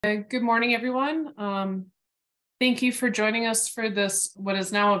Good morning, everyone. Thank you for joining us for this, what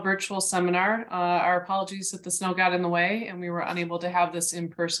is now a virtual seminar. Our apologies that the snow got in the way and we were unable to have this in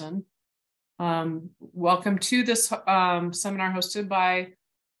person. Welcome to this seminar hosted by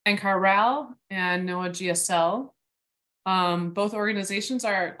NCAR-RAL and NOAA GSL. Both organizations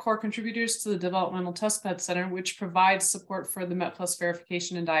are core contributors to the Developmental Testbed Center, which provides support for the MET+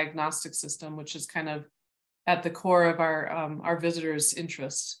 verification and diagnostic system, which is kind of at the core of our visitors'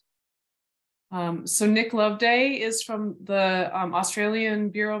 interest. So Nick Loveday is from the Australian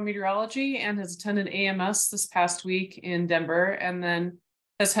Bureau of Meteorology and has attended AMS this past week in Denver, and then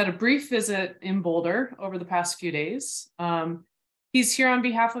has had a brief visit in Boulder over the past few days. He's here on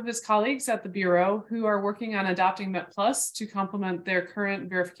behalf of his colleagues at the Bureau who are working on adopting MET+ to complement their current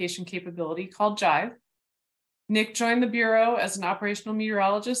verification capability called Jive. Nick joined the Bureau as an operational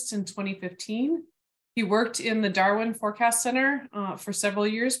meteorologist in 2015. He worked in the Darwin Forecast Center for several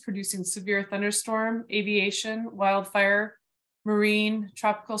years, producing severe thunderstorm, aviation, wildfire, marine,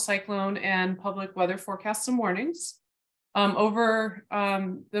 tropical cyclone, and public weather forecasts and warnings. Over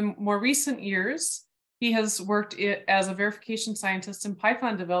the more recent years, he has worked as a verification scientist and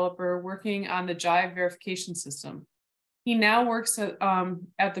Python developer working on the Jive verification system. He now works at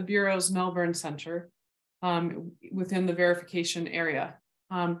the Bureau's Melbourne Center within the verification area.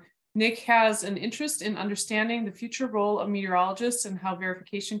 Nick has an interest in understanding the future role of meteorologists and how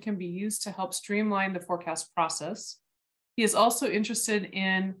verification can be used to help streamline the forecast process. He is also interested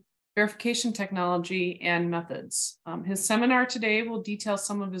in verification technology and methods. His seminar today will detail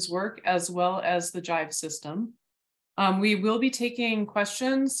some of his work as well as the Jive system. We will be taking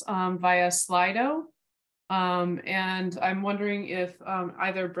questions via Slido. And I'm wondering if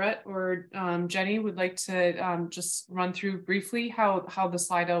either Brett or Jenny would like to just run through briefly how the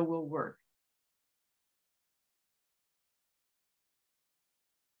Slido will work.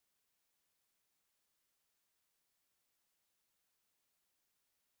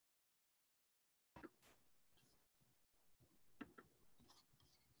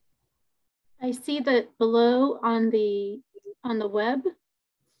 I see that below on the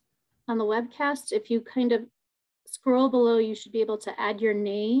webcast, if you kind of scroll below, you should be able to add your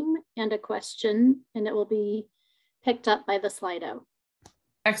name and a question, and it will be picked up by the Slido.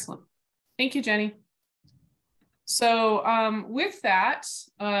 Excellent. Thank you, Jenny. So with that,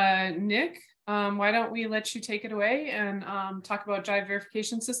 Nick, why don't we let you take it away and talk about Jive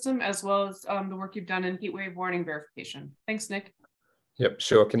verification system as well as the work you've done in Heatwave warning verification. Thanks, Nick. Yep,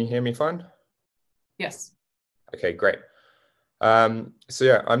 sure. Can you hear me fine? Yes. Okay, great. So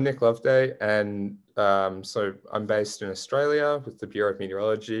yeah, I'm Nick Loveday, and so I'm based in Australia with the Bureau of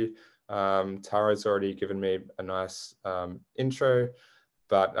Meteorology. Tara's already given me a nice intro,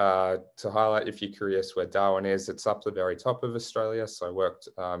 but to highlight, if you're curious where Darwin is, it's up the very top of Australia. So I worked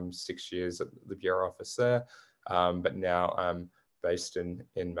 6 years at the Bureau office there, but now I'm based in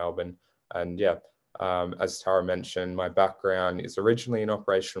Melbourne. And yeah, as Tara mentioned, my background is originally in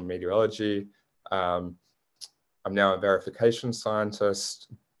operational meteorology. I'm now a verification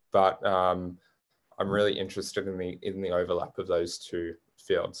scientist, but I'm really interested in the overlap of those two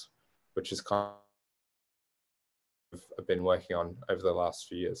fields, which is kind of I've been working on over the last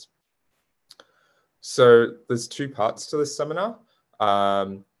few years. So there's two parts to this seminar.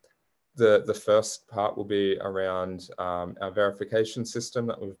 The first part will be around our verification system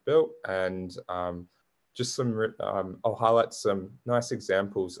that we've built, and just I'll highlight some nice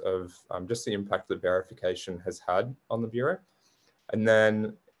examples of just the impact that verification has had on the Bureau. And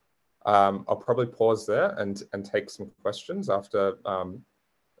then I'll probably pause there and take some questions after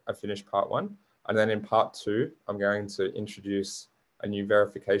I finish part one. And then in part two, I'm going to introduce a new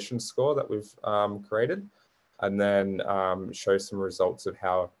verification score that we've created, and then show some results of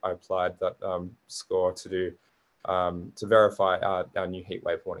how I applied that score to verify our new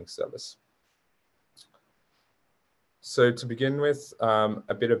heatwave warning service. So to begin with,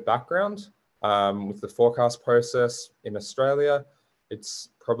 a bit of background with the forecast process in Australia. It's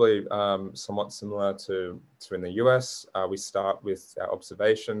probably somewhat similar to in the US. We start with our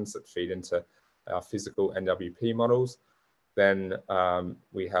observations that feed into our physical NWP models. Then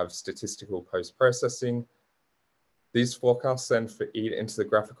we have statistical post-processing. These forecasts then feed into the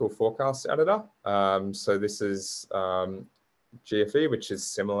graphical forecast editor. So this is GFE, which is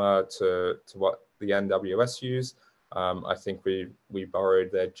similar to what the NWS use. I think we borrowed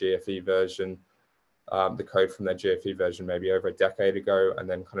their GFE version, the code from their GFE version maybe over a decade ago, and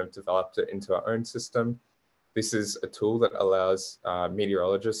then kind of developed it into our own system. This is a tool that allows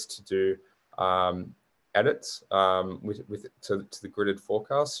meteorologists to do edits to the gridded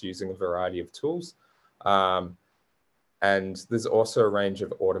forecasts using a variety of tools. And there's also a range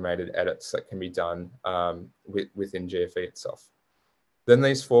of automated edits that can be done within GFE itself. Then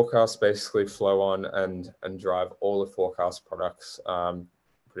these forecasts basically flow on and drive all the forecast products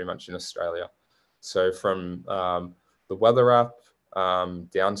pretty much in Australia. So from the weather app,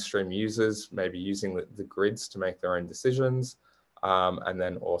 downstream users maybe using the grids to make their own decisions, and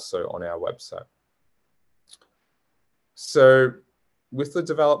then also on our website. So with the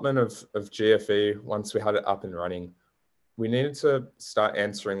development of GFE, once we had it up and running, we needed to start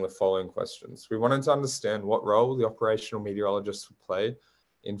answering the following questions. We wanted to understand what role the operational meteorologists would play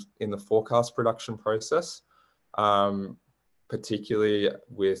in the forecast production process, particularly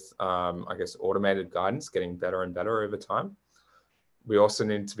with, I guess, automated guidance getting better and better over time. We also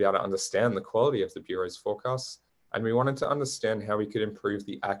needed to be able to understand the quality of the Bureau's forecasts, and we wanted to understand how we could improve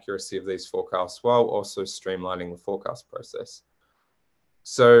the accuracy of these forecasts while also streamlining the forecast process.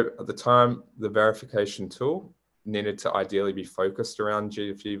 So at the time, the verification tool needed to ideally be focused around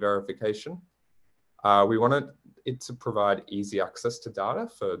GFE verification. We wanted it to provide easy access to data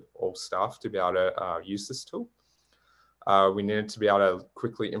for all staff to be able to use this tool. We needed to be able to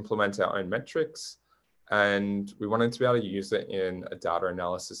quickly implement our own metrics, and we wanted to be able to use it in a data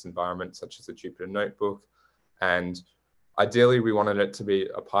analysis environment such as a Jupyter Notebook. And ideally, we wanted it to be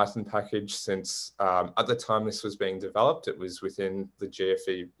a Python package since at the time this was being developed, it was within the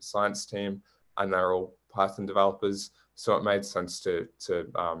GFE science team and they're all Python developers. So it made sense to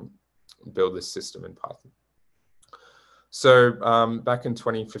build this system in Python. So back in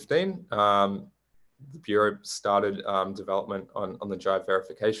 2015, the Bureau started development on the Jive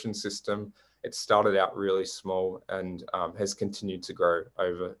verification system. It started out really small and has continued to grow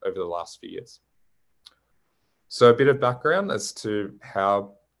over the last few years. So a bit of background as to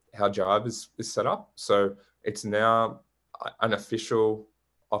how Jive is set up. So it's now an official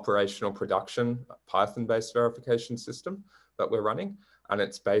operational production Python-based verification system that we're running, and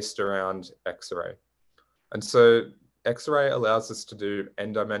it's based around xarray. And so xarray allows us to do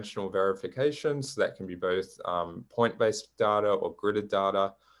n-dimensional verifications that can be both point-based data or gridded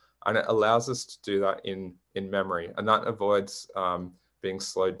data, and it allows us to do that in memory, and that avoids being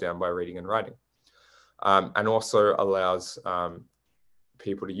slowed down by reading and writing, and also allows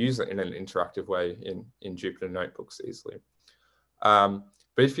people to use it in an interactive way in Jupyter Notebooks easily.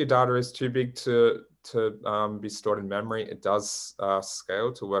 But if your data is too big to be stored in memory, it does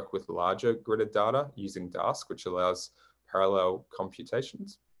scale to work with larger gridded data using Dask, which allows parallel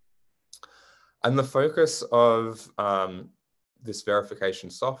computations. And the focus of this verification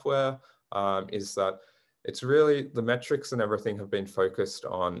software is that it's really the metrics and everything have been focused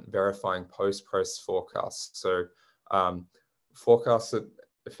on verifying post-process forecasts. So forecasts that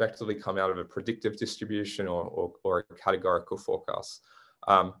effectively come out of a predictive distribution or a categorical forecast,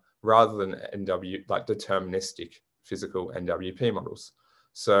 rather than deterministic physical NWP models.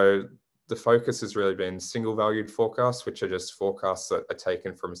 So the focus has really been single valued forecasts, which are just forecasts that are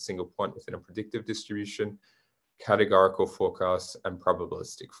taken from a single point within a predictive distribution, categorical forecasts, and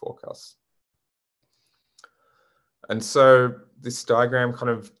probabilistic forecasts. And so this diagram kind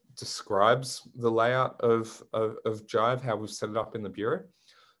of describes the layout of Jive, how we've set it up in the Bureau.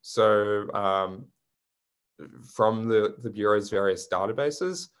 So from the Bureau's various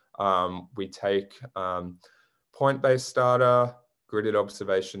databases, we take point-based data, gridded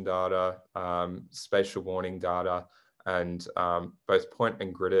observation data, spatial warning data, and both point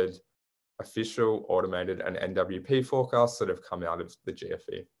and gridded official, automated, and NWP forecasts that have come out of the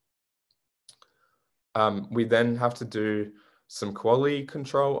GFE. We then have to do some quality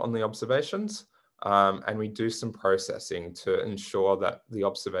control on the observations, and we do some processing to ensure that the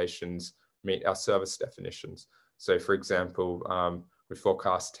observations meet our service definitions. So for example, we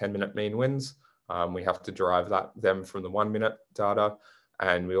forecast 10-minute mean winds. We have to derive them from the 1-minute data,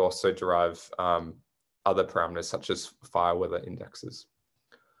 and we also derive other parameters such as fire weather indexes.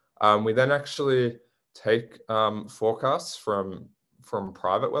 We then actually take forecasts from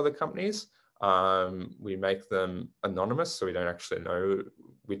private weather companies. We make them anonymous, so we don't actually know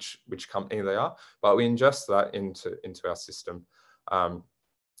which company they are, but we ingest that into our system,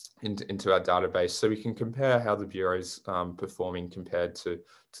 into our database, so we can compare how the Bureau's performing compared to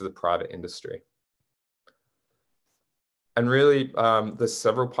the private industry. And really, there's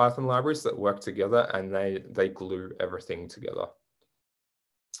several Python libraries that work together, and they glue everything together.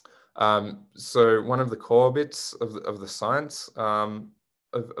 So one of the core bits of the science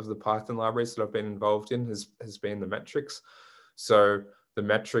of the Python libraries that I've been involved in has been the metrics. So the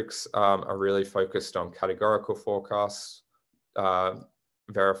metrics are really focused on categorical forecasts,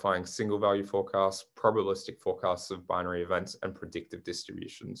 verifying single value forecasts, probabilistic forecasts of binary events, and predictive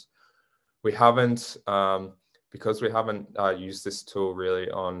distributions. We haven't because we haven't used this tool really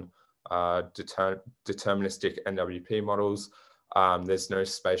on deterministic NWP models, there's no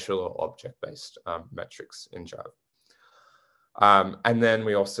spatial or object-based metrics in Jive. And then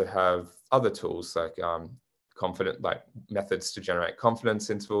we also have other tools like methods to generate confidence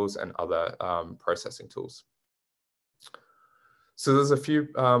intervals and other processing tools. So there's a few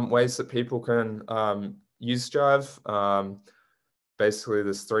ways that people can use Jive. Basically,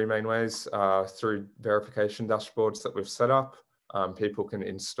 there's three main ways. Through verification dashboards that we've set up, people can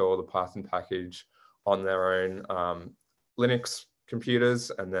install the Python package on their own Linux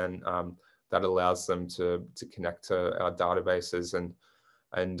computers, and then that allows them to connect to our databases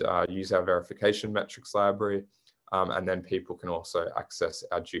and use our verification metrics library. And then people can also access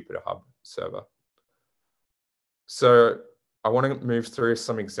our Jupyter Hub server. So I want to move through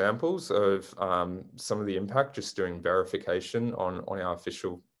some examples of some of the impact just doing verification on our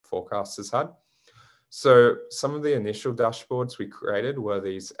official forecasts has had. So some of the initial dashboards we created were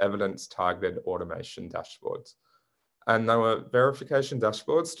these evidence-targeted automation dashboards. And they were verification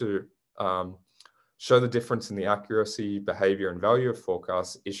dashboards to show the difference in the accuracy, behavior, and value of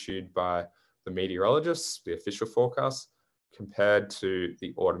forecasts issued by the meteorologists, the official forecasts, compared to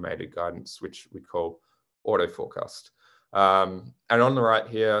the automated guidance, which we call auto forecast. And on the right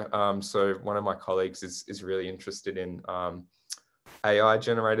here, so one of my colleagues is really interested in AI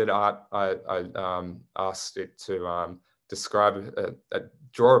generated art. I asked it to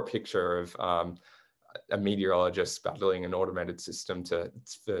draw a picture of a meteorologist battling an automated system for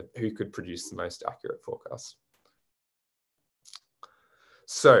who could produce the most accurate forecast.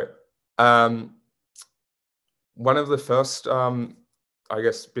 So one of the first I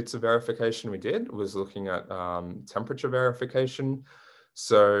guess bits of verification we did was looking at temperature verification.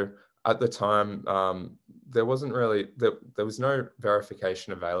 So at the time, there was no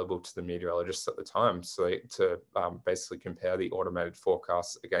verification available to the meteorologists at the time, so to basically compare the automated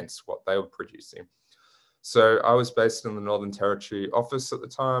forecasts against what they were producing. So I was based in the Northern Territory office at the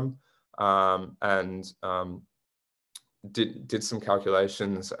time, and did some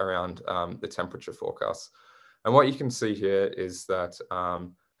calculations around the temperature forecasts. And what you can see here is that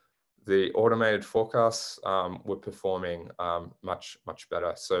the automated forecasts were performing much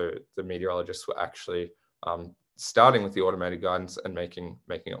better. So the meteorologists were actually starting with the automated guidance and making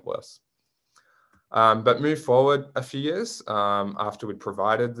it worse. But move forward a few years after we'd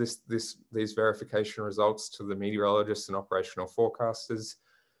provided these verification results to the meteorologists and operational forecasters,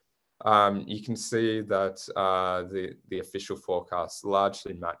 you can see that the official forecasts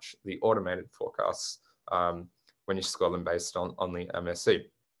largely match the automated forecasts when you score them based on the MSE.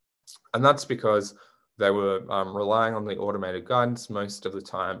 And that's because they were relying on the automated guidance most of the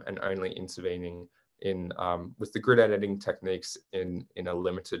time and only intervening with the grid editing techniques in a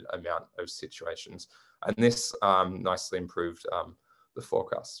limited amount of situations. And this nicely improved the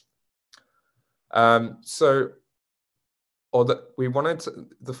forecast. The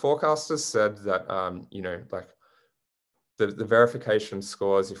forecasters said that, the verification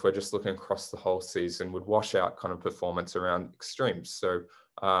scores, if we're just looking across the whole season, would wash out kind of performance around extremes. So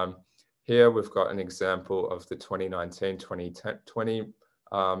here we've got an example of the 2019-2020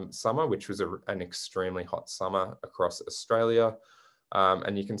 summer, which was an extremely hot summer across Australia.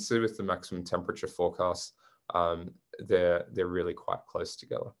 And you can see with the maximum temperature forecast, they're really quite close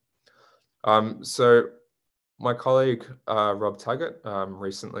together. So my colleague, Rob Taggart,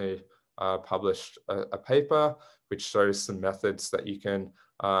 recently published a paper which shows some methods that you can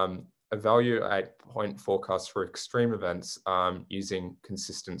evaluate point forecasts for extreme events using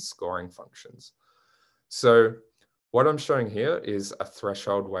consistent scoring functions. So what I'm showing here is a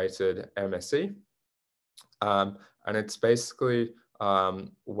threshold weighted MSE, and it's basically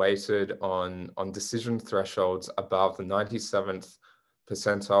weighted on decision thresholds above the 97th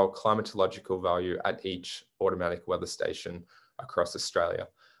percentile climatological value at each automatic weather station across Australia.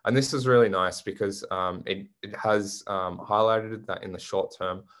 And this is really nice because it has highlighted that in the short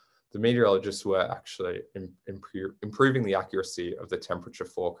term, the meteorologists were actually improving the accuracy of the temperature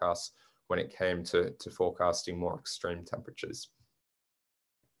forecasts when it came to forecasting more extreme temperatures.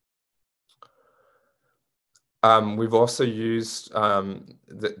 We've also used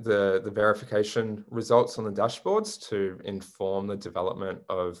the verification results on the dashboards to inform the development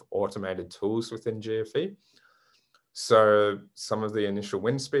of automated tools within GFE. So some of the initial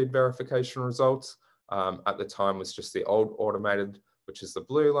wind speed verification results at the time was just the old automated, which is the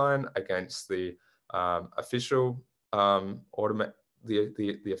blue line, against the official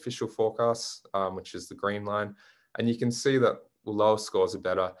the official forecasts, which is the green line. And you can see that lower scores are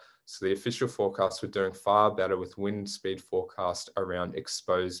better. So the official forecasts were doing far better with wind speed forecast around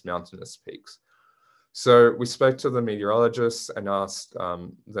exposed mountainous peaks. So we spoke to the meteorologists and asked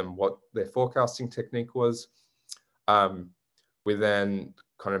them what their forecasting technique was. We then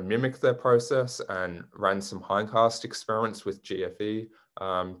kind of mimicked their process and ran some hindcast experiments with GFE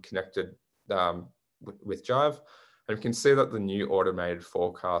connected with Jive. And we can see that the new automated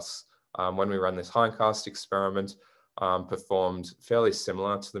forecasts, when we ran this hindcast experiment, performed fairly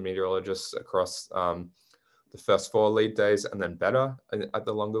similar to the meteorologists across the first 4 lead days and then better at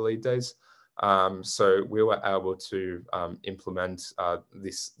the longer lead days. So we were able to implement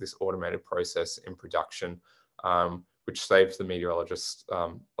this automated process in production, which saved the meteorologists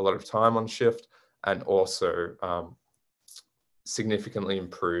a lot of time on shift and also significantly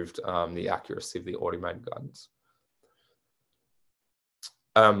improved the accuracy of the automated guidance.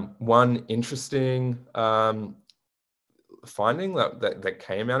 One interesting finding that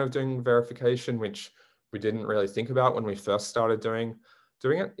came out of doing verification, which we didn't really think about when we first started doing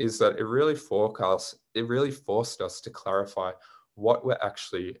it, is that it really forced us to clarify what we're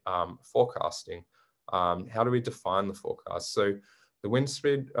actually forecasting. How do we define the forecast? So the wind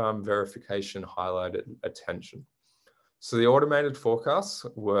speed verification highlighted attention. So the automated forecasts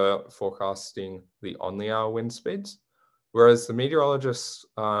were forecasting the on-the-hour wind speeds, whereas the meteorologists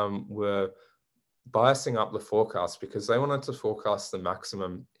were biasing up the forecast because they wanted to forecast the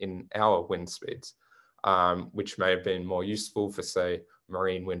maximum in hour wind speeds, which may have been more useful for, say,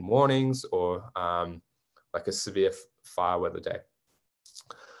 marine wind warnings or like a severe fire weather day.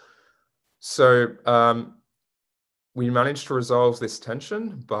 So we managed to resolve this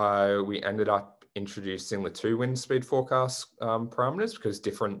tension we ended up introducing the 2 wind speed forecast parameters, because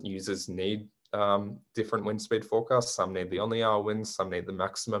different users need different wind speed forecasts. Some need the on-the-hour winds, some need the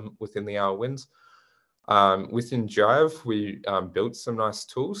maximum within the hour winds. Within Jive, we built some nice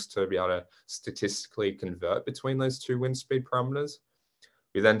tools to be able to statistically convert between those 2 wind speed parameters.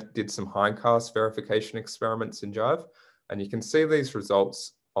 We then did some hindcast verification experiments in Jive, and you can see these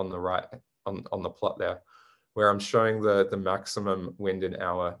results on the right, on the plot there, where I'm showing the maximum wind in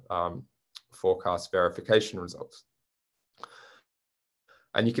hour forecast verification results.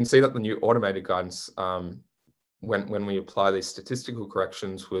 And you can see that the new automated guidance, when we apply these statistical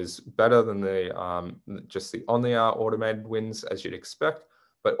corrections, was better than just the on-the-hour automated winds, as you'd expect,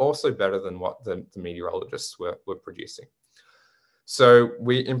 but also better than what the meteorologists were producing. So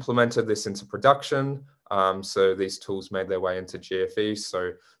we implemented this into production. So these tools made their way into GFE.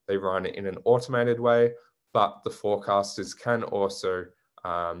 So they run in an automated way, but the forecasters can also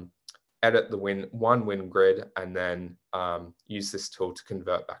edit the one wind grid and then use this tool to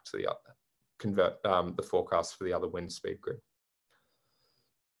convert back to the forecast for the other wind speed grid.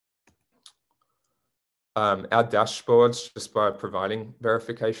 Our dashboards, just by providing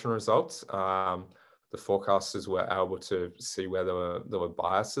verification results, the forecasters were able to see where there were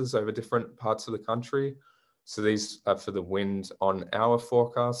biases over different parts of the country. So these are for the wind on hour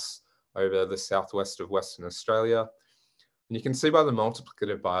forecasts over the southwest of Western Australia. And you can see by the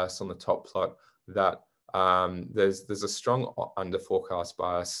multiplicative bias on the top plot that there's a strong under forecast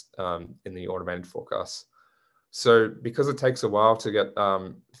bias in the automated forecasts. So because it takes a while to get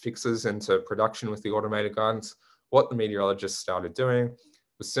fixes into production with the automated guidance, what the meteorologists started doing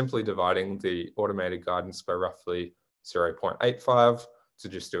was simply dividing the automated guidance by roughly 0.85 to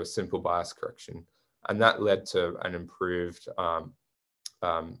just do a simple bias correction. And that led to an improved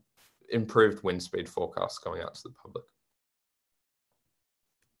wind speed forecast going out to the public.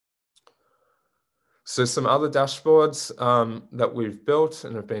 So some other dashboards that we've built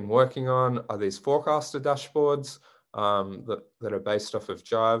and have been working on are these forecaster dashboards that are based off of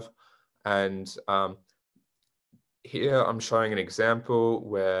Jive. And here I'm showing an example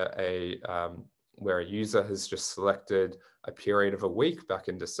where a user has just selected a period of a week back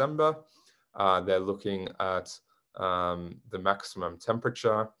in December. They're looking at the maximum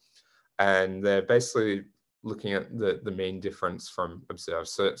temperature, and they're basically looking at the mean difference from observed.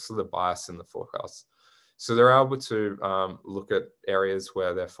 So it's the bias in the forecast. So they're able to look at areas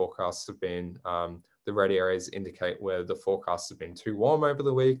where their forecasts have been, the red areas indicate where the forecasts have been too warm over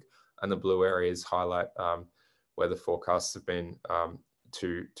the week, and the blue areas highlight where the forecasts have been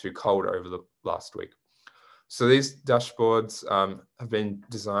too cold over the last week. So these dashboards have been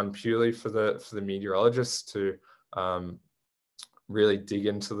designed purely for the meteorologists to really dig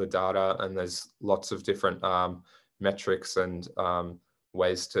into the data, and there's lots of different metrics and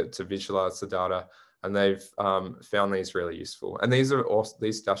ways to visualize the data, and they've found these really useful. And these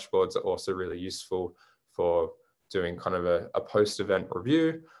dashboards are also really useful for doing kind of a post-event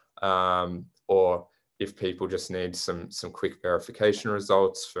review, or if people just need some quick verification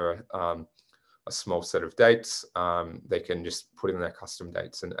results for a small set of dates, they can just put in their custom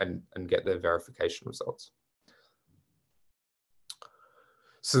dates and get their verification results.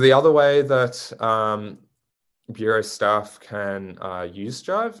 So the other way that Bureau staff can use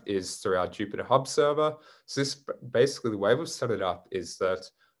Jive is through our Jupyter Hub server. So this, basically the way we've set it up is that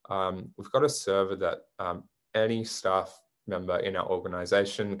we've got a server that any staff member in our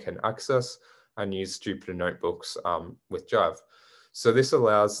organization can access and use Jupyter notebooks with Jive. So this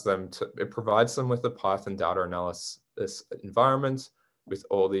allows them to, it provides them with a Python data analysis environment with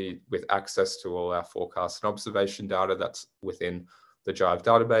access to all our forecast and observation data that's within the Jive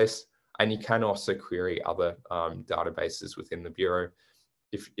database. And you can also query other databases within the Bureau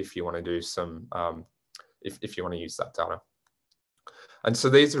if you want to do some, if you want to use that data. And so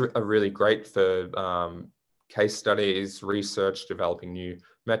these are really great for case studies, research, developing new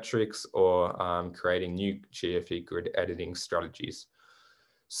metrics, or creating new GFE grid editing strategies.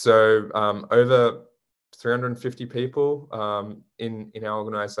 So over 350 people in our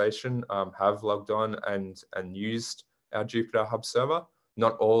organization have logged on and used our Jupyter Hub server.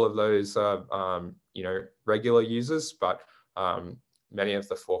 Not all of those are regular users, but many of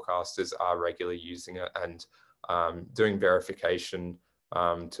the forecasters are regularly using it and doing verification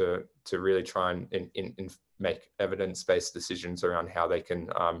to really try and make evidence-based decisions around how they can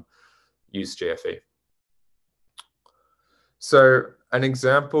use GFE. So an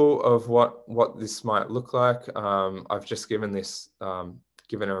example of what this might look like, I've just given this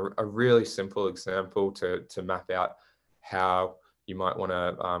given a really simple example to map out how you might want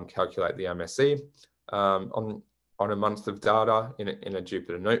to calculate the MSE on a month of data in a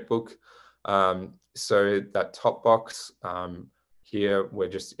Jupyter notebook. So that top box here, we're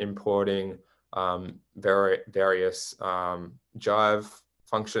just importing various Jive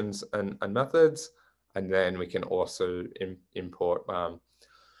functions and methods, and then we can also import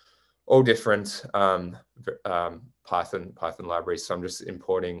all different Python libraries. So I'm just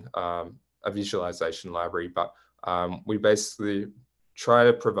importing a visualization library, but we basically try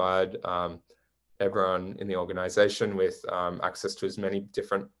to provide everyone in the organization with access to as many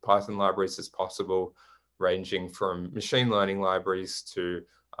different Python libraries as possible, ranging from machine learning libraries to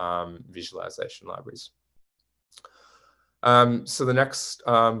visualization libraries. So the next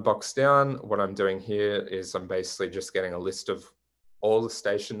box down, what I'm doing here is I'm basically just getting a list of all the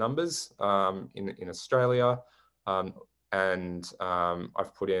station numbers in Australia, and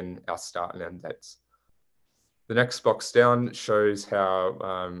I've put in our start and end dates. The next box down shows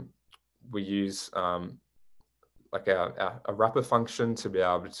how we use like a wrapper function to be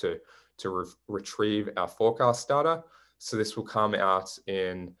able to retrieve our forecast data. So this will come out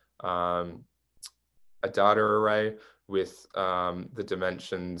in a data array with the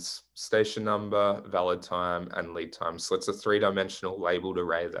dimensions station number, valid time, and lead time. So it's a 3-dimensional labeled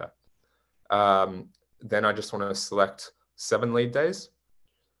array there. Then I just want to select 7 lead days.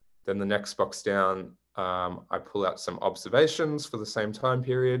 Then the next box down, I pull out some observations for the same time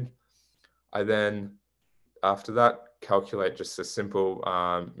period. I then, after that, calculate just a simple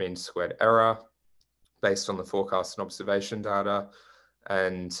mean squared error based on the forecast and observation data.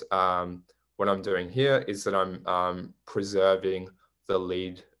 And what I'm doing here is that I'm preserving the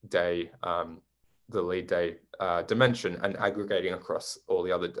lead day dimension and aggregating across all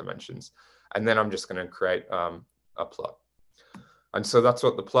the other dimensions. And then I'm just going to create a plot. And so that's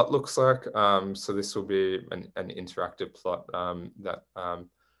what the plot looks like. So this will be an interactive plot that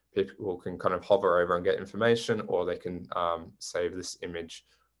people can kind of hover over and get information, or they can save this image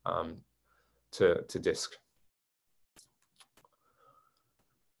to disk.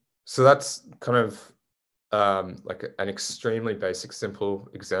 So that's kind of like an extremely basic, simple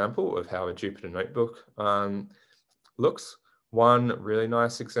example of how a Jupyter notebook looks. One really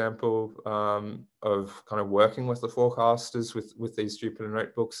nice example of kind of working with the forecasters with these Jupyter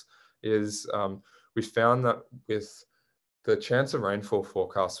notebooks is we found that with the chance of rainfall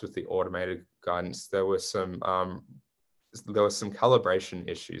forecasts with the automated guidance, there were some calibration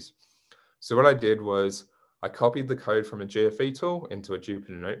issues. So what I did was I copied the code from a GFE tool into a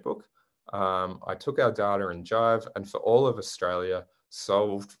Jupyter notebook. I took our data in Jive, and for all of Australia,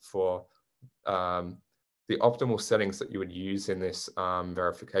 solved for the optimal settings that you would use in this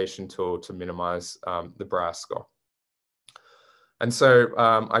verification tool to minimize the bias score. And so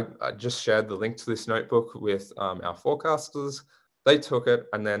I just shared the link to this notebook with our forecasters. They took it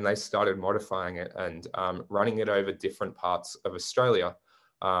and then they started modifying it and running it over different parts of Australia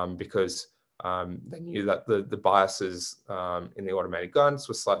because they knew that the biases in the automated guidance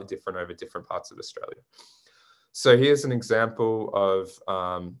were slightly different over different parts of Australia. So here's an example of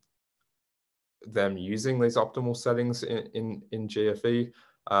them using these optimal settings in GFE.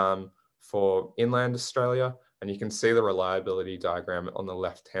 for inland Australia, and you can see the reliability diagram on the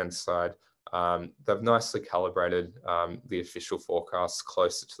left-hand side. They've nicely calibrated the official forecasts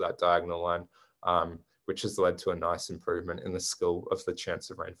closer to that diagonal line, which has led to a nice improvement in the skill of the chance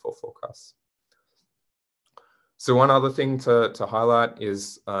of rainfall forecasts. So one other thing to highlight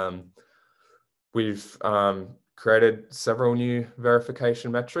is we've created several new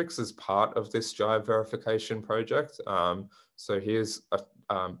verification metrics as part of this Jive verification project. So here's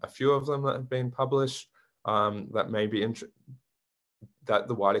a few of them that have been published that may be that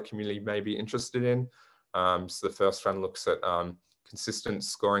the wider community may be interested in. So the first one looks at consistent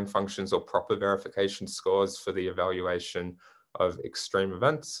scoring functions or proper verification scores for the evaluation of extreme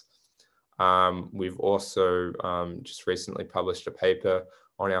events. We've also just recently published a paper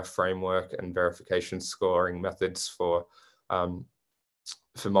on our framework and verification scoring methods for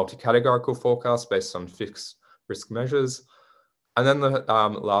multi-categorical forecasts based on fixed risk measures. And then the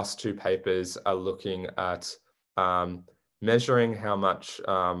last two papers are looking at measuring how much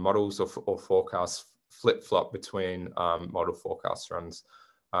models or forecasts flip-flop between model forecast runs.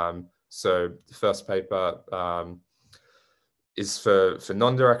 So the first paper is for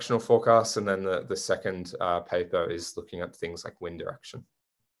non-directional forecasts, and then the second paper is looking at things like wind direction.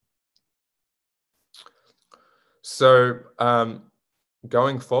 So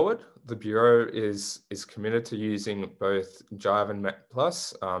going forward, the Bureau is committed to using both Jive and Met+.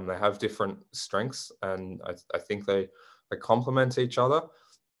 They have different strengths, and I think they complement each other.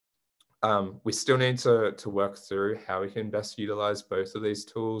 We still need to work through how we can best utilize both of these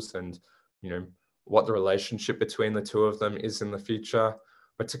tools, and what the relationship between the two of them is in the future.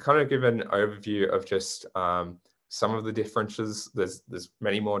 But to kind of give an overview of just some of the differences, there's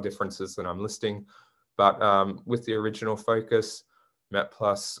many more differences than I'm listing. But with the original focus, Met+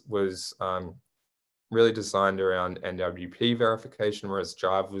 was really designed around NWP verification, whereas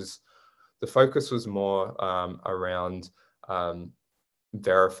Jive the focus was more around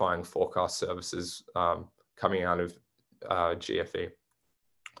verifying forecast services coming out of GFE.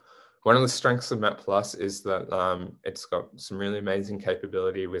 One of the strengths of Met+ is that it's got some really amazing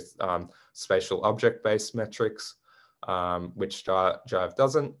capability with spatial object-based metrics, which Jive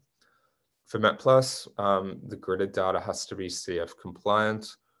doesn't. For Met+, the gridded data has to be CF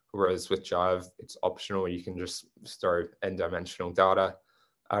compliant, whereas with Jive, it's optional. You can just throw n-dimensional data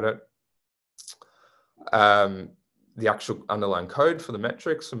at it. The actual underlying code for the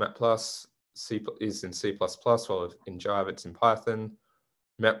metrics for Met+ is in C++, while in Jive, it's in Python.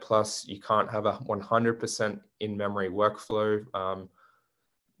 Met+, you can't have a 100% in-memory workflow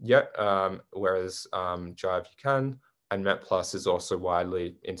yet, whereas Jive you can. And Met+ is also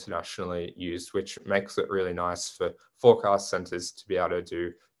widely internationally used, which makes it really nice for forecast centers to be able to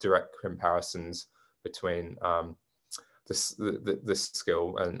do direct comparisons between the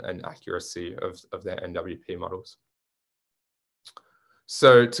skill and accuracy of their NWP models.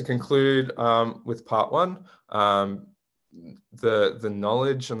 So to conclude with part one, the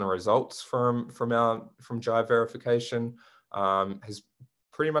knowledge and the results from Jive verification has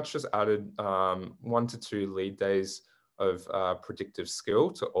pretty much just added 1 to 2 lead days of predictive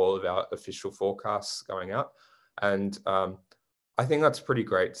skill to all of our official forecasts going out. And I think that's pretty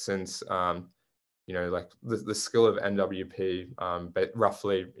great, since like the skill of NWP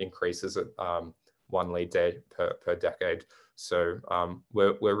roughly increases at 1 lead day per decade. So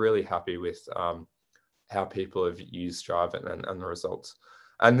we're really happy with how people have used Jive and the results.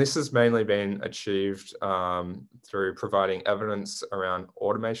 And this has mainly been achieved through providing evidence around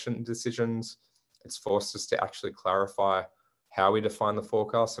automation decisions. It's forced us to actually clarify how we define the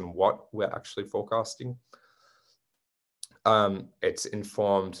forecast and what we're actually forecasting. It's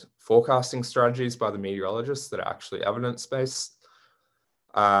informed forecasting strategies by the meteorologists that are actually evidence-based.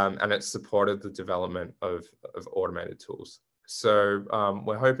 And it's supported the development of automated tools. So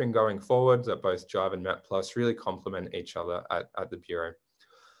we're hoping going forward that both Jive and Met+ really complement each other at the Bureau.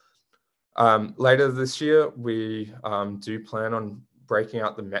 Later this year, we do plan on breaking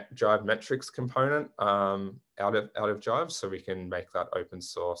out the Jive metrics component out of Jive, so we can make that open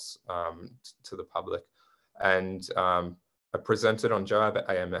source to the public. And I presented on Jive at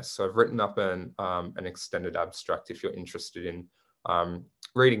AMS, so I've written up an extended abstract if you're interested in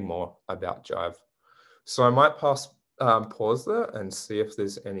reading more about Jive. So I might pause there and see if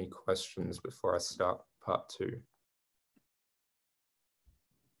there's any questions before I start part 2.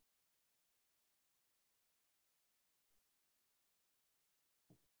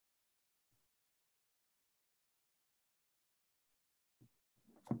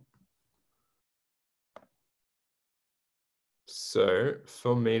 So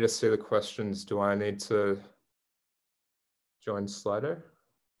for me to see the questions, do I need to join Slido?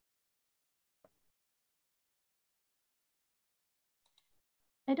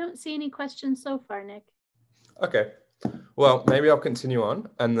 I don't see any questions so far, Nick. Okay, well, maybe I'll continue on,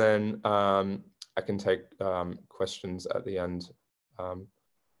 and then I can take questions at the end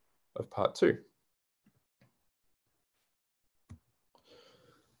of part 2.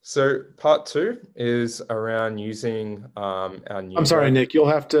 So part 2 is around using our new... I'm sorry, Nick, you'll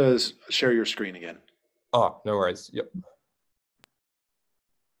have to share your screen again. Oh, no worries. Yep.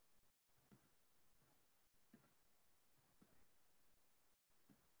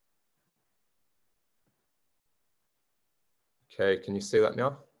 Okay, can you see that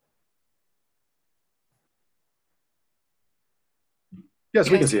now? Yes,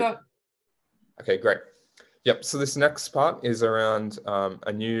 we can see it. Okay, great. Yep, so this next part is around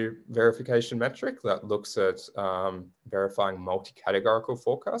a new verification metric that looks at verifying multi-categorical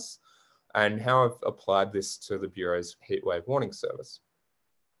forecasts and how I've applied this to the Bureau's heatwave warning service.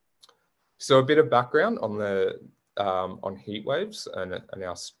 So a bit of background on the on heat waves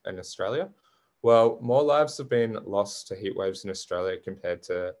in Australia. Well, more lives have been lost to heat waves in Australia compared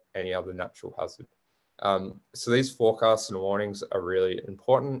to any other natural hazard. So these forecasts and warnings are really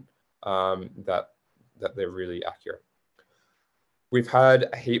important, that they're really accurate. We've had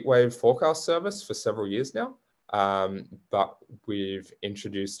a heat wave forecast service for several years now, but we've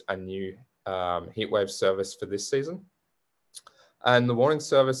introduced a new heat wave service for this season. And the warning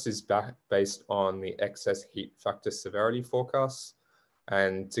service is based on the excess heat factor severity forecasts.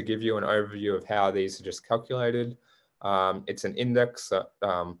 And to give you an overview of how these are just calculated, it's an index that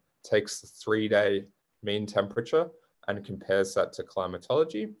takes the 3-day mean temperature and compares that to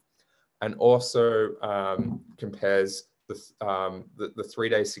climatology, and also compares the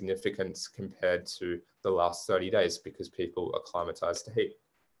 3-day significance compared to the last 30 days because people are climatized to heat.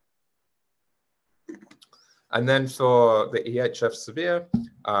 And then for the EHF severe,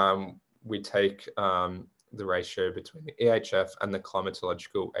 we take the ratio between the EHF and the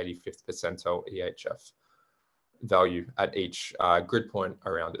climatological 85th percentile EHF value at each grid point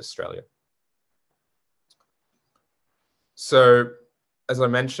around Australia. So as I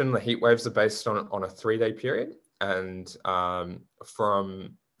mentioned, the heat waves are based on a 3-day period, and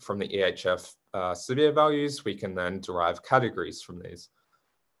from the EHF severe values, we can then derive categories from these.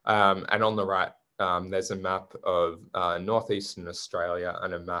 And on the right, there's a map of northeastern Australia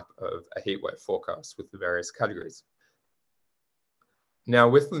and a map of a heatwave forecast with the various categories. Now,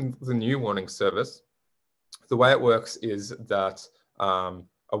 with the new warning service, the way it works is that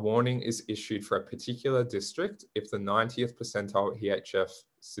a warning is issued for a particular district if the 90th percentile EHF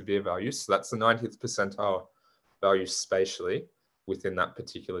severe value, so that's the 90th percentile value spatially within that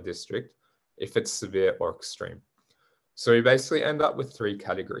particular district, if it's severe or extreme. So we basically end up with 3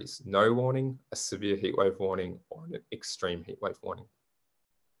 categories: no warning, a severe heatwave warning, or an extreme heatwave warning.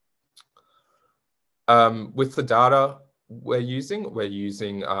 With the data we're using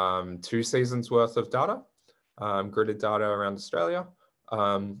 2 seasons worth of data, gridded data around Australia.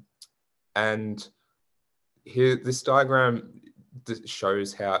 And here, this diagram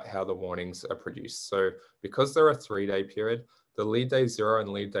shows how the warnings are produced. So because they're a 3-day period, the lead day 0 and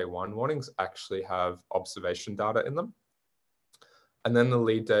lead day 1 warnings actually have observation data in them. And then the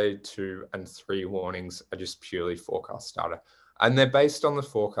lead day 2 and 3 warnings are just purely forecast data. And they're based on the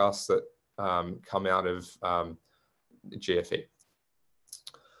forecasts that come out of GFE.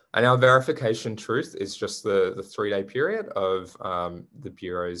 And our verification truth is just the 3-day period of the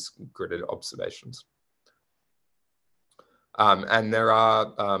Bureau's gridded observations. And there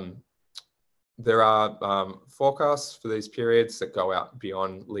are forecasts for these periods that go out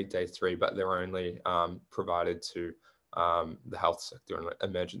beyond lead day 3, but they're only provided to the health sector and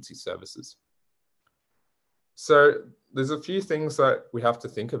emergency services. So there's a few things that we have to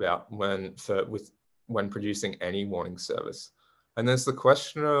think about when producing any warning service. And there's the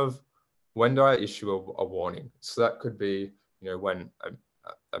question of, when do I issue a warning? So that could be, when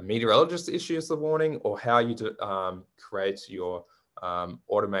a meteorologist issues the warning, or how you create your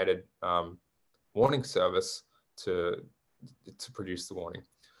automated warning service to produce the warning.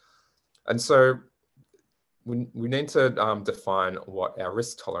 And so we need to define what our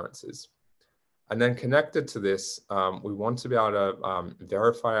risk tolerance is. And then connected to this, we want to be able to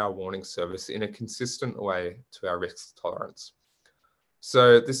verify our warning service in a consistent way to our risk tolerance.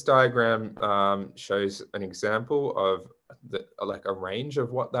 So this diagram shows an example of a range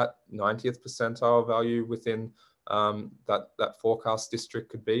of what that 90th percentile value within that forecast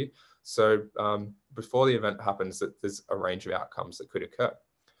district could be. So before the event happens, there's a range of outcomes that could occur.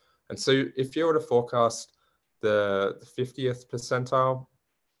 And so if you were to forecast the 50th percentile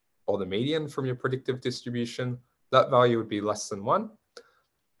or the median from your predictive distribution, that value would be less than 1.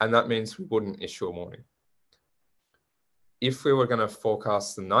 And that means we wouldn't issue a warning. if we were going to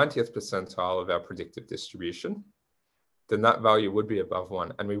forecast the 90th percentile of our predictive distribution, then that value would be above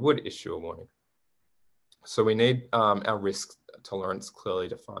 1 and we would issue a warning. So we need our risk tolerance clearly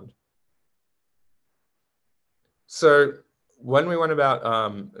defined. So when we went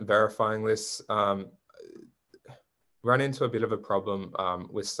about verifying this, ran into a bit of a problem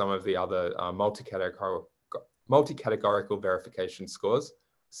with some of the other multi-categorical verification scores,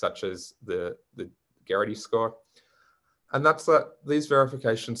 such as the Garrity score. And that's that these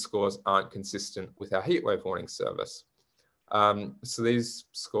verification scores aren't consistent with our heatwave warning service. So these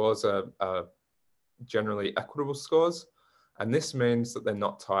scores are generally equitable scores, and this means that they're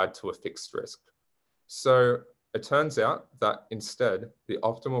not tied to a fixed risk. So it turns out that instead, the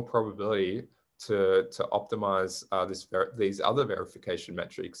optimal probability to optimize these other verification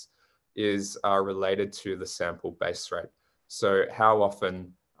metrics is related to the sample base rate. So how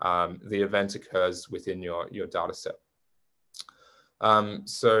often the event occurs within your data set.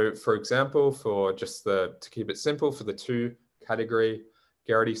 So for example, for just to keep it simple, for the 2 category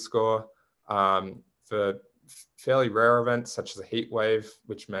Garrity score, for fairly rare events such as a heat wave,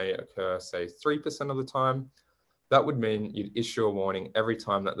 which may occur, say, 3% of the time, that would mean you'd issue a warning every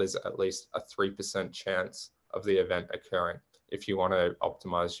time that there's at least a 3% chance of the event occurring if you want to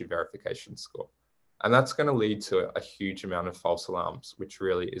optimize your verification score. And that's going to lead to a huge amount of false alarms, which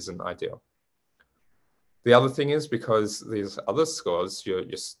really isn't ideal. The other thing is, because these other scores, your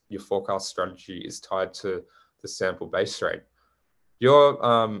forecast strategy is tied to the sample base rate, your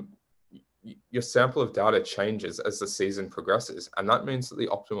sample of data changes as the season progresses, and that means that the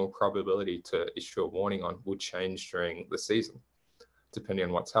optimal probability to issue a warning on will change during the season, depending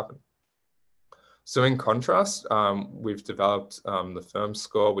on what's happened. So in contrast, we've developed the firm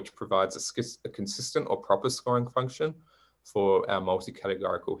score, which provides a consistent or proper scoring function for our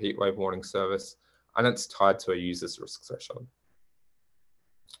multi-categorical heatwave warning service, and it's tied to a user's risk threshold.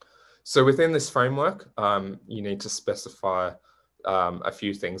 So within this framework, you need to specify a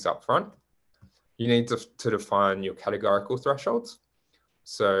few things up front. You need to define your categorical thresholds.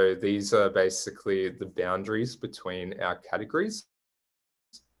 So these are basically the boundaries between our categories.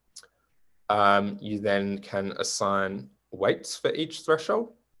 You then can assign weights for each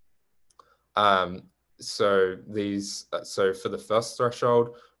threshold. So for the first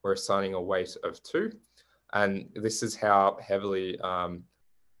threshold, we're assigning a weight of 2, and this is how heavily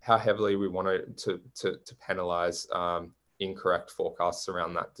we want to penalize incorrect forecasts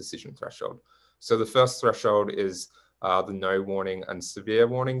around that decision threshold. So the first threshold is the no warning and severe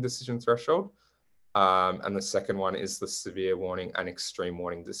warning decision threshold. And the second one is the severe warning and extreme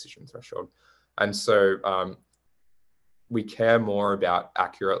warning decision threshold. And so we care more about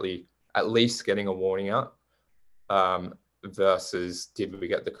accurately at least getting a warning out versus did we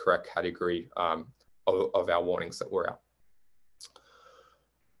get the correct category of our warnings that were out.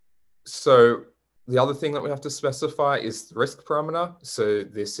 So the other thing that we have to specify is the risk parameter. So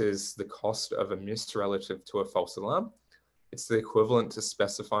this is the cost of a miss relative to a false alarm. It's the equivalent to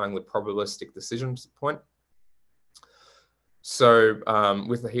specifying the probabilistic decision point. So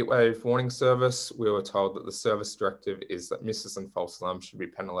with the heatwave warning service, we were told that the service directive is that misses and false alarms should be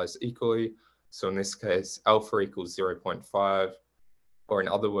penalized equally. So in this case, alpha equals 0.5, or in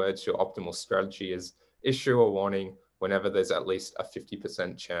other words, your optimal strategy is issue a warning whenever there's at least a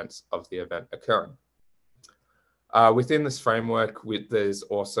 50% chance of the event occurring. Within this framework, there's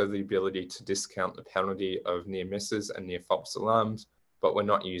also the ability to discount the penalty of near misses and near false alarms, but we're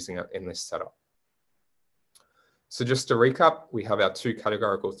not using it in this setup. So just to recap, we have our 2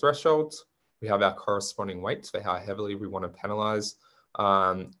 categorical thresholds. We have our corresponding weights for how heavily we want to penalize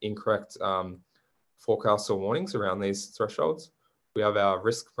incorrect forecasts or warnings around these thresholds. We have our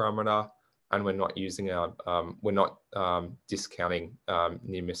risk parameter, and we're not using discounting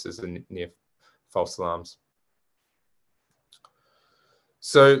near misses and near false alarms.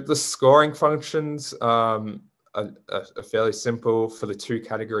 So the scoring functions are fairly simple. For the 2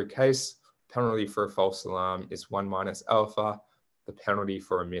 category case, penalty for a false alarm is 1 minus alpha. The penalty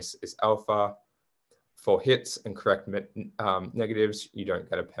for a miss is alpha. For hits and correct negatives, you don't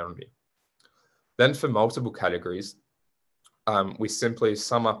get a penalty. Then for multiple categories, we simply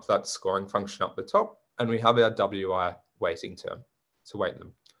sum up that scoring function up the top, and we have our WI weighting term to weight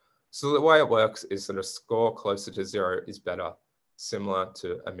them. So the way it works is that a score closer to 0 is better, similar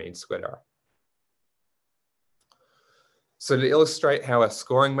to a mean squared error. So to illustrate how our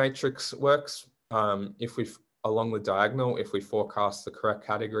scoring matrix works, along the diagonal, if we forecast the correct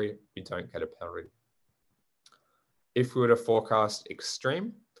category, we don't get a penalty. If we were to forecast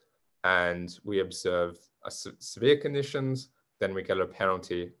extreme and we observe severe conditions, then we get a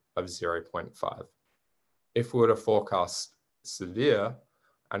penalty of 0.5. if we were to forecast severe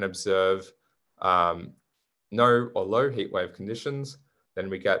and observe no or low heat wave conditions, then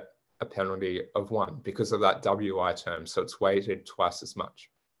we get a penalty of 1 because of that WI term. So it's weighted twice as much.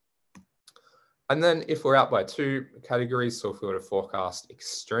 And then if we're out by 2 categories, so if we were to forecast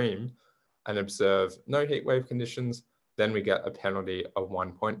extreme and observe no heat wave conditions, then we get a penalty of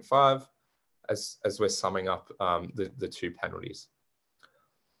 1.5 as we're summing up the 2 penalties.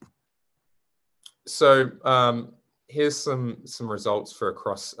 So here's some results for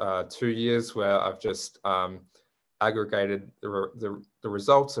across 2 years where I've just aggregated the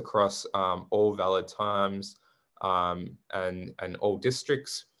results across all valid times and all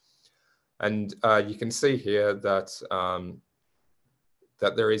districts. And you can see here that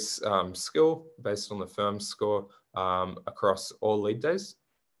that there is skill based on the firm score across all lead days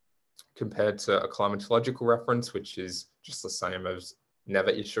compared to a climatological reference, which is just the same as never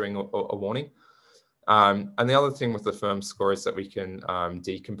issuing a warning. And the other thing with the firm score is that we can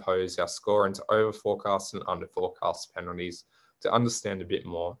decompose our score into over forecast and under forecast penalties to understand a bit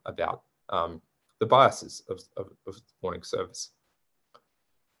more about the biases of warning service.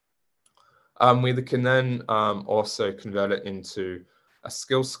 We can then also convert it into a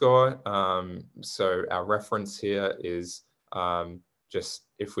skill score. So our reference here is just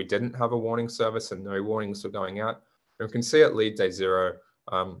if we didn't have a warning service and no warnings were going out. And we can see at lead day 0,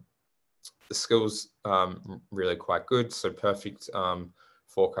 the skills really quite good. So perfect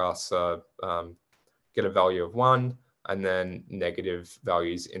forecasts get a value of 1, and then negative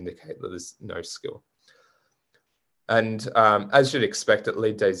values indicate that there's no skill. And as you'd expect at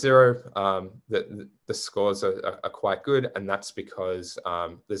lead day 0, the scores are quite good, and that's because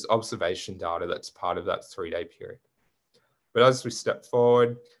there's observation data that's part of that 3-day period. But as we step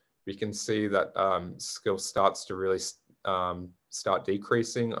forward, we can see that skill starts to really start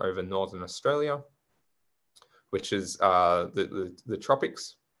decreasing over Northern Australia, which is the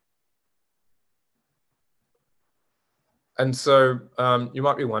tropics. And so you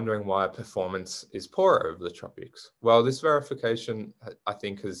might be wondering why performance is poorer over the tropics. Well, this verification, I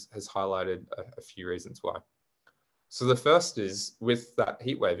think, has highlighted a few reasons why. So the first is with that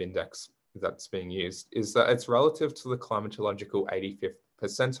heatwave index that's being used is that it's relative to the climatological 85th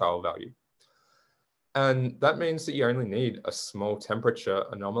percentile value. And that means that you only need a small temperature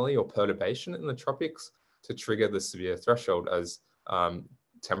anomaly or perturbation in the tropics to trigger the severe threshold, as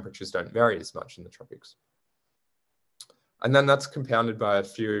temperatures don't vary as much in the tropics. And then that's compounded by a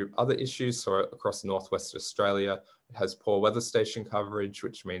few other issues. So across Northwest Australia, it has poor weather station coverage,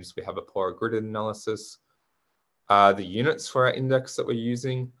 which means we have a poorer gridded analysis. The units for our index that we're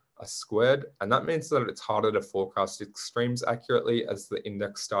using are squared, and that means that it's harder to forecast extremes accurately as the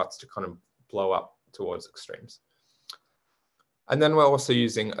index starts to kind of blow up towards extremes. And then we're also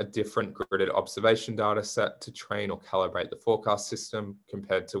using a different gridded observation data set to train or calibrate the forecast system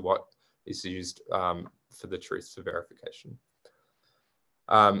compared to what is used for the truth for verification.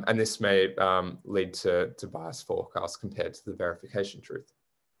 And this may lead to biased forecasts compared to the verification truth.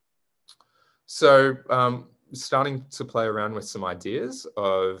 So starting to play around with some ideas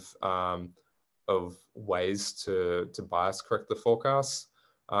of ways to bias correct the forecasts.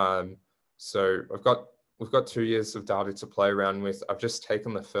 So we've got 2 years of data to play around with. I've just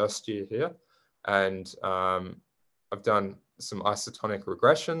taken the first year here, and I've done some isotonic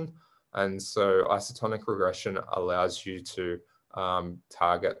regression. And so isotonic regression allows you to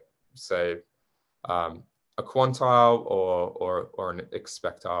target, say, a quantile or an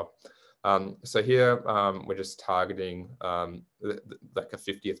expectile. So here we're just targeting like a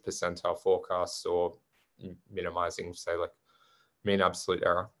 50th percentile forecast, or minimizing, say, like mean absolute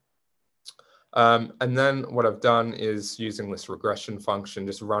error. And then what I've done is using this regression function,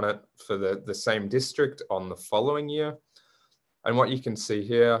 just run it for the same district on the following year. And what you can see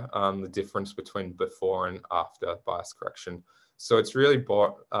here, the difference between before and after bias correction. So it's really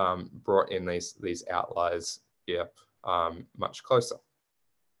brought in these outliers here much closer.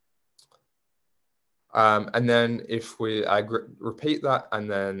 And then if we repeat that and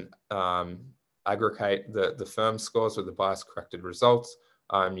then aggregate the firm scores with the bias corrected results,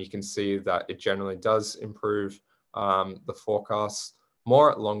 you can see that it generally does improve the forecasts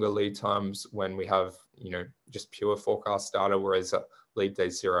more at longer lead times when we have, just pure forecast data, whereas at lead day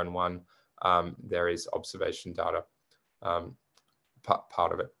 0 and 1, there is observation data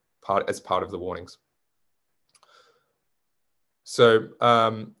part of it, as part of the warnings. So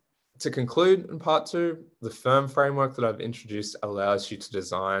to conclude in part 2, the firm framework that I've introduced allows you to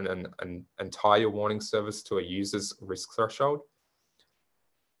design and tie your warning service to a user's risk threshold.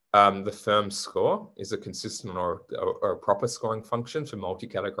 The firm score is a consistent or a proper scoring function for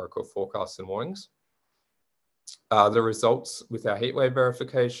multi-categorical forecasts and warnings. The results with our heatwave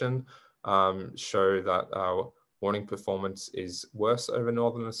verification show that our warning performance is worse over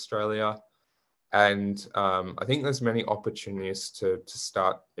Northern Australia. And I think there's many opportunities to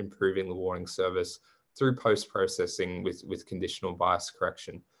start improving the warning service through post-processing with conditional bias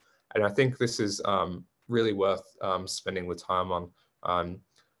correction. And I think this is really worth spending the time on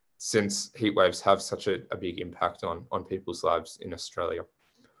since heat waves have such a big impact on people's lives in Australia.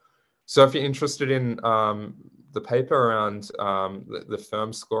 So if you're interested in the paper around the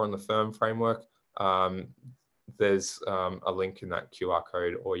firm score and the firm framework, there's a link in that QR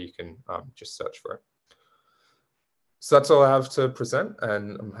code, or you can just search for it. So that's all I have to present,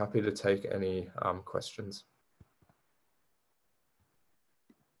 and I'm happy to take any questions.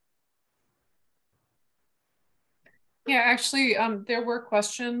 Yeah, actually, there were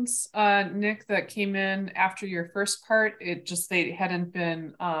questions, Nick, that came in after your first part. They hadn't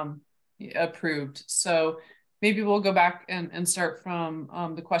been approved. So maybe we'll go back and start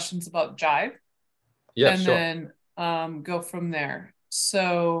from the questions about Jive. Yeah, and sure. then go from there.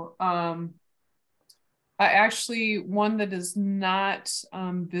 So I actually, one that is not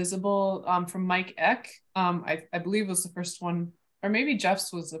visible from Mike Eck, I believe was the first one, or maybe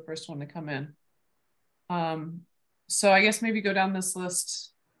Jeff's was the first one to come in. So I guess maybe go down this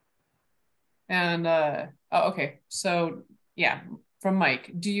list. And, oh, okay. So yeah, from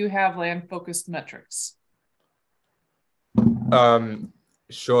Mike, do you have land-focused metrics?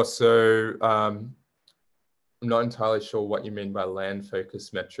 Sure. So I'm not entirely sure what you mean by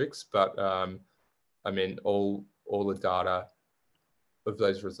land-focused metrics, but I mean, all the data of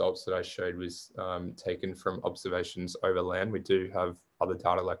those results that I showed was taken from observations over land. We do have other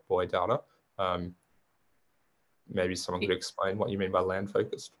data like buoy data. Maybe someone could explain what you mean by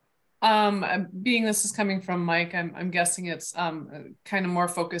land-focused. Being this is coming from Mike, I'm guessing it's kind of more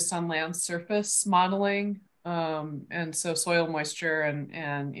focused on land surface modeling. And so soil moisture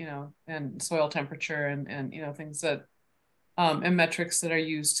and you know, and soil temperature and you know, things that and metrics that are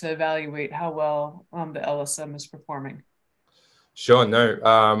used to evaluate how well the LSM is performing. Sure.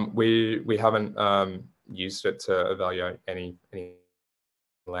 No, we haven't used it to evaluate any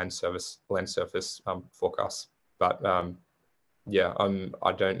land surface forecasts. But yeah,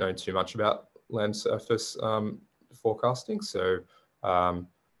 I don't know too much about land surface forecasting, so I'm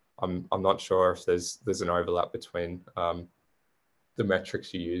not sure if there's an overlap between the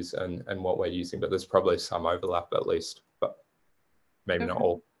metrics you use and what we're using, but there's probably some overlap at least, but maybe not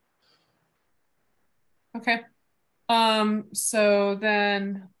all. Okay. So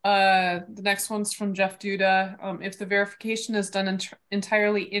then the next one's from Jeff Duda. If the verification is done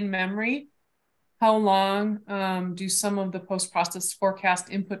entirely in memory, how long do some of the post-processed forecast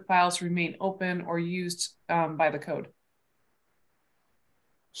input files remain open or used by the code?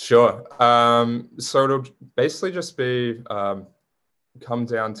 Sure. So it'll basically just be come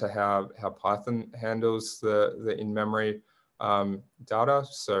down to how Python handles the in-memory data.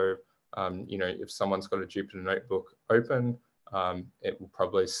 So you know, if someone's got a Jupyter notebook open, it will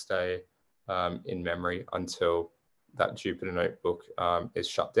probably stay in memory until that Jupyter notebook is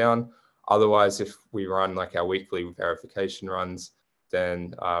shut down. Otherwise, if we run like our weekly verification runs,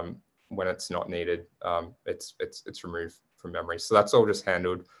 then when it's not needed, it's removed from memory. So that's all just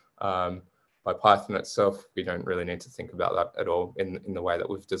handled by Python itself. We don't really need to think about that at all in the way that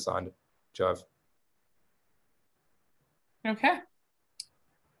we've designed Jive. Okay.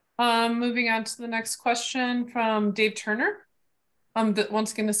 Moving on to the next question from Dave Turner.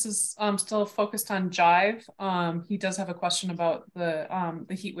 Once again, this is still focused on Jive. He does have a question about the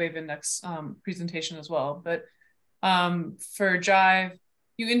Heatwave Index presentation as well. But for Jive,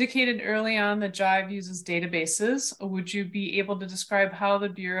 you indicated early on that Jive uses databases. Would you be able to describe how the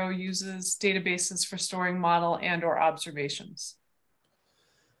Bureau uses databases for storing model and or observations?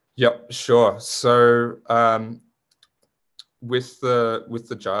 Yep, sure. So with the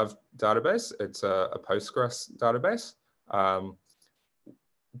Jive database, it's a Postgres database.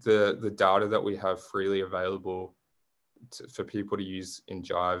 The data that we have freely available for people to use in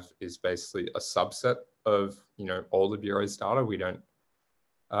Jive is basically a subset of, you know, all the Bureau's data. We don't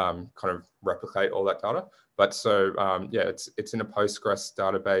kind of replicate all that data, but so yeah, it's in a Postgres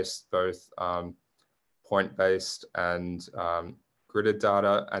database, both point-based and gridded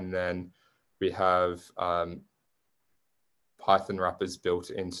data, and then we have Python wrappers built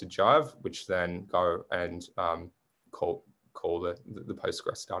into Jive, which then go and call the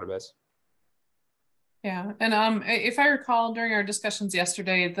Postgres database. Yeah, and if I recall during our discussions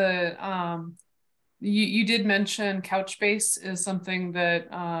yesterday, you did mention Couchbase is something that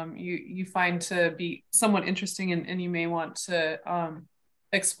you find to be somewhat interesting, and you may want to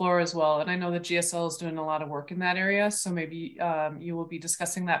explore as well. And I know that GSL is doing a lot of work in that area. So maybe you will be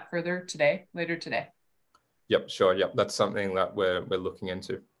discussing that further today, later today. Yep, sure. Yep, that's something that we're looking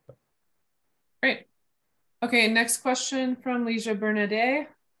into. Great. Okay, next question from Leisha Bernadette.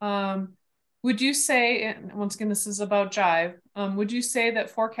 Would you say, and once again, this is about Jive, would you say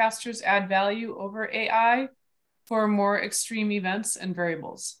that forecasters add value over AI for more extreme events and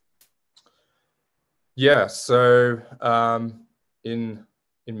variables? Yeah, so in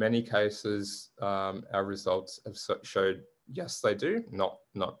many cases, our results have showed yes, they do, not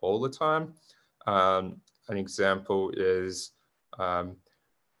all the time. An example is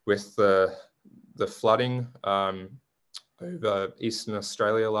with the flooding over Eastern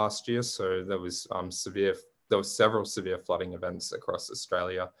Australia last year. So there was several severe flooding events across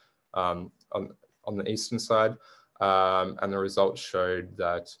Australia on the eastern side, and the results showed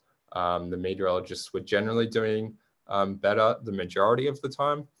that the meteorologists were generally doing better the majority of the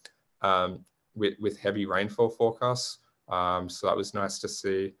time with heavy rainfall forecasts. So that was nice to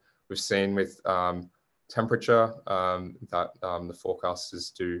see. We've seen with temperature that the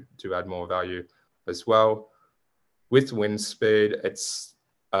forecasters do add more value as well. With wind speed, it's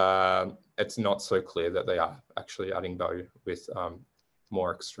not so clear that they are actually adding value with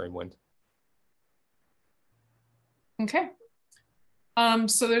more extreme wind. Okay.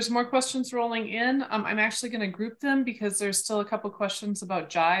 So there's more questions rolling in. I'm actually going to group them because there's still a couple questions about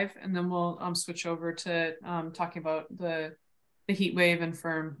Jive, and then we'll switch over to talking about the Heatwave and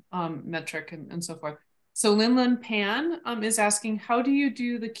firm metric and so forth. So Linlin Pan is asking, how do you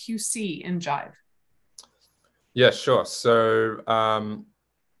do the QC in Jive? Yeah, sure. So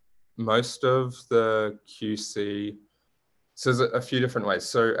most of the QC, so there's a few different ways.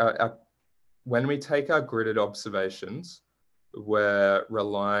 So when we take our gridded observations, we're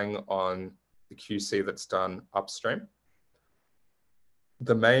relying on the QC that's done upstream.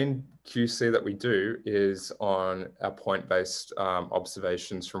 The main QC that we do is on our point-based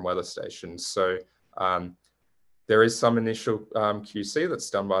observations from weather stations. So there is some initial QC that's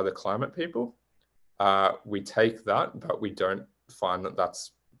done by the climate people. We take that, but we don't find that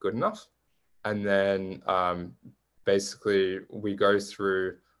that's good enough. And then basically we go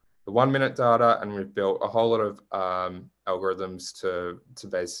through the 1 minute data, and we've built a whole lot of algorithms to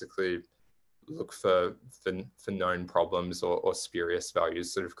basically look for known problems or spurious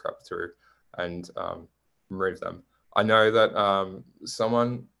values that have crept through and remove them. I know that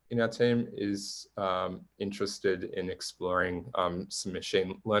someone in our team is interested in exploring some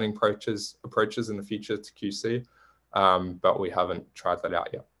machine learning approaches in the future to QC, but we haven't tried that out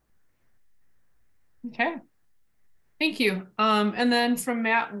yet. Okay. Thank you. And then from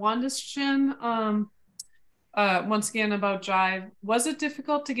Matt Wandishin, once again about Jive, was it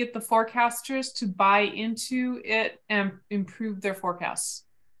difficult to get the forecasters to buy into it and improve their forecasts?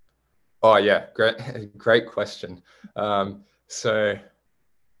 Oh yeah, great question. It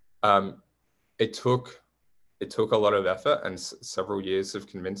took a lot of effort and several years of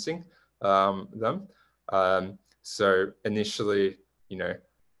convincing them. So initially,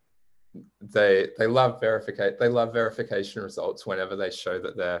 they love verification results whenever they show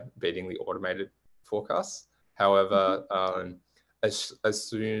that they're beating the automated forecasts. However, as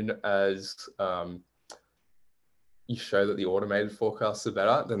soon as you show that the automated forecasts are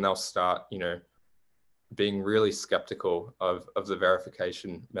better, then they'll start, being really skeptical of the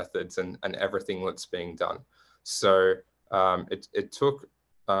verification methods and everything that's being done. So it took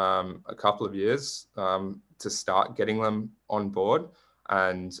a couple of years to start getting them on board.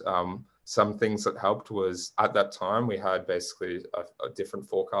 And some things that helped was, at that time, we had basically a different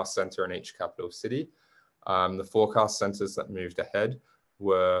forecast center in each capital city. The forecast centers that moved ahead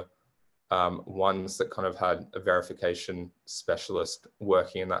were ones that kind of had a verification specialist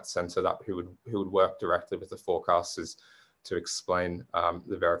working in that center who would work directly with the forecasters to explain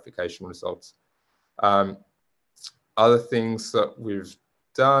the verification results. Other things that we've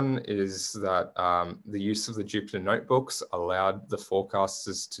done is that the use of the Jupyter notebooks allowed the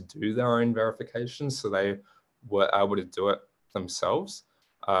forecasters to do their own verification, so they were able to do it themselves,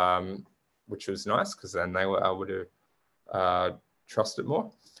 which was nice because then they were able to trust it more.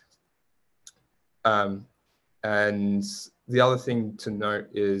 And the other thing to note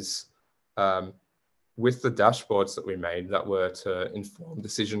is with the dashboards that we made that were to inform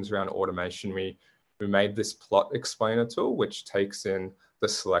decisions around automation, we made this plot explainer tool, which takes in the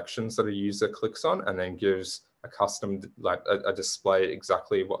selections that a user clicks on and then gives a custom, like a display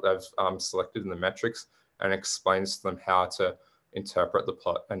exactly what they've selected in the metrics, and explains to them how to interpret the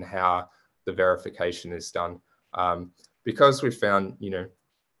plot and how the verification is done. Because we found,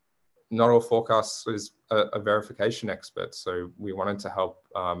 not all forecasters are verification experts. So we wanted to help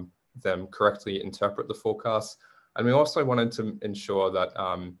them correctly interpret the forecast. And we also wanted to ensure that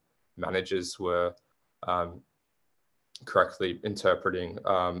managers were correctly interpreting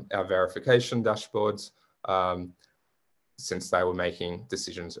our verification dashboards since they were making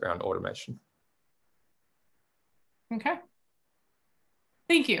decisions around automation. Okay.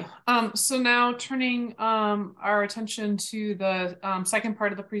 Thank you. So now turning our attention to the second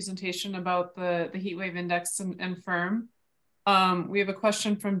part of the presentation about the Heatwave Index and firm. We have a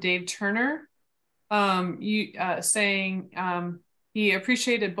question from Dave Turner saying he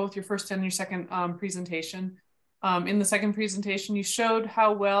appreciated both your first and your second presentation. In the second presentation, you showed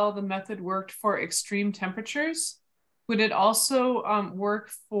how well the method worked for extreme temperatures. Would it also work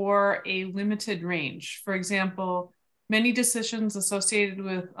for a limited range? For example, many decisions associated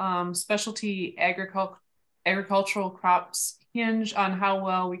with specialty agricultural crops hinge on how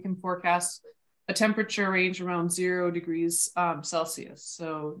well we can forecast a temperature range around 0 degrees Celsius.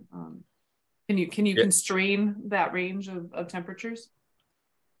 So can you constrain that range of temperatures?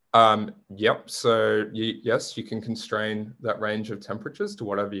 Yep. So yes, you can constrain that range of temperatures to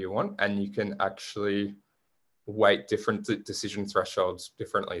whatever you want, and you can actually weight different decision thresholds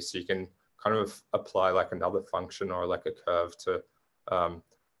differently. So you can kind of apply like another function or like a curve to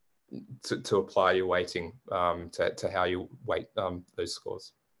apply your weighting to how you weight those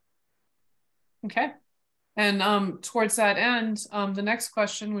scores. Okay. And towards that end, the next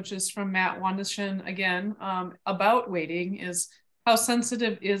question, which is from Matt Wandishin again, about weighting, is how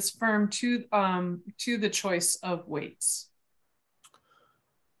sensitive is firm to the choice of weights?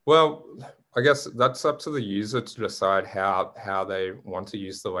 Well, I guess that's up to the user to decide how they want to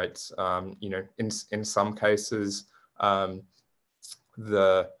use the weights. You know, in some cases,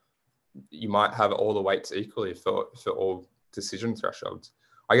 you might have all the weights equally for all decision thresholds.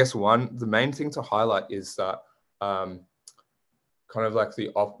 I guess the main thing to highlight is that kind of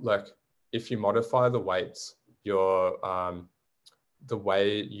like if you modify the weights, the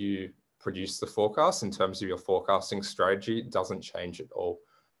way you produce the forecast in terms of your forecasting strategy doesn't change at all.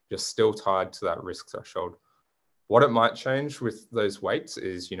 You're still tied to that risk threshold. What it might change with those weights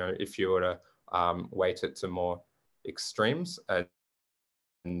is, you know, if you were to weight it to more extremes and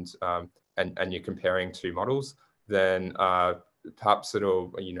you're comparing two models, then perhaps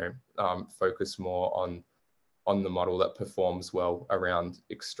it'll, you know, focus more on the model that performs well around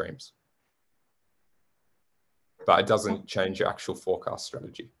extremes. But it doesn't change your actual forecast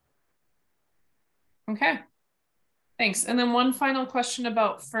strategy. Okay. Thanks. And then one final question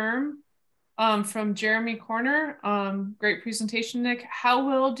about firm from Jeremy Corner. Great presentation, Nick. How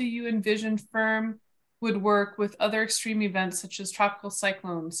well do you envision firm would work with other extreme events such as tropical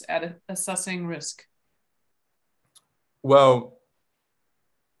cyclones at assessing risk? Well,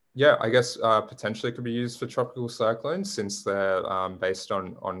 yeah, I guess potentially could be used for tropical cyclones since they're based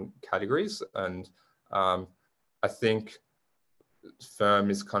on categories. And I think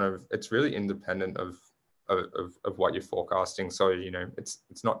firm is it's really independent of what you're forecasting. So, you know,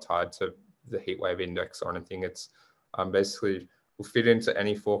 it's not tied to the Heatwave Index or anything. It's basically will fit into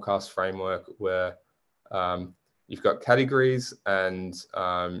any forecast framework where you've got categories and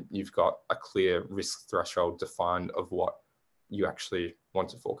you've got a clear risk threshold defined of what you actually want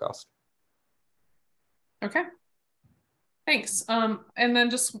to forecast. Okay, thanks. And then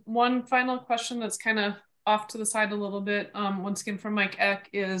just one final question that's kind of off to the side a little bit, once again from Mike Eck,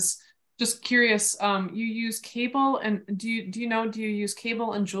 is just curious, you use cable, and do you use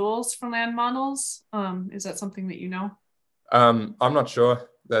cable and joules for land models? Is that something that you know? I'm not sure.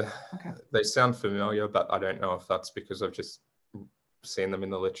 Okay. They sound familiar, but I don't know if that's because I've just seen them in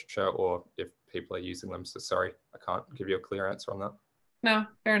the literature or if people are using them. So sorry, I can't give you a clear answer on that. No,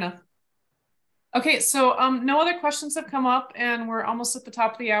 fair enough. Okay, so no other questions have come up and we're almost at the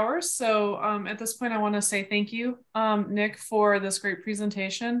top of the hour. So at this point, I want to say thank you, Nick, for this great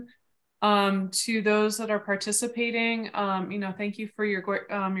presentation. To those that are participating, you know, thank you for your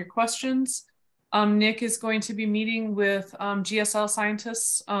questions. Nick is going to be meeting with GSL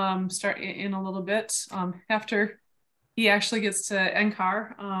scientists start in a little bit after he actually gets to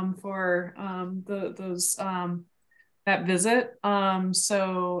NCAR for that visit.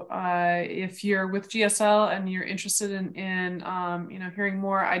 So if you're with GSL and you're interested in you know, hearing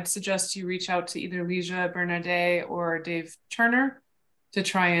more, I'd suggest you reach out to either Leisha Bernardet or Dave Turner to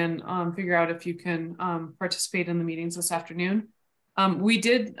try and figure out if you can participate in the meetings this afternoon. We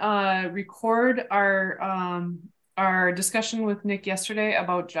did record our discussion with Nick yesterday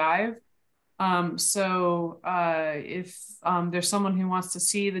about Jive. So if there's someone who wants to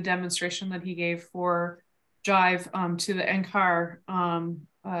see the demonstration that he gave for Jive to the NCAR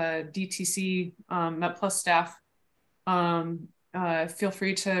DTC MetPlus staff, feel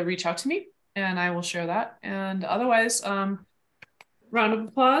free to reach out to me and I will share that. And otherwise, round of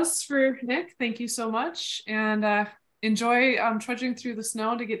applause for Nick. Thank you so much. And enjoy trudging through the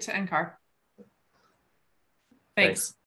snow to get to NCAR. Thanks.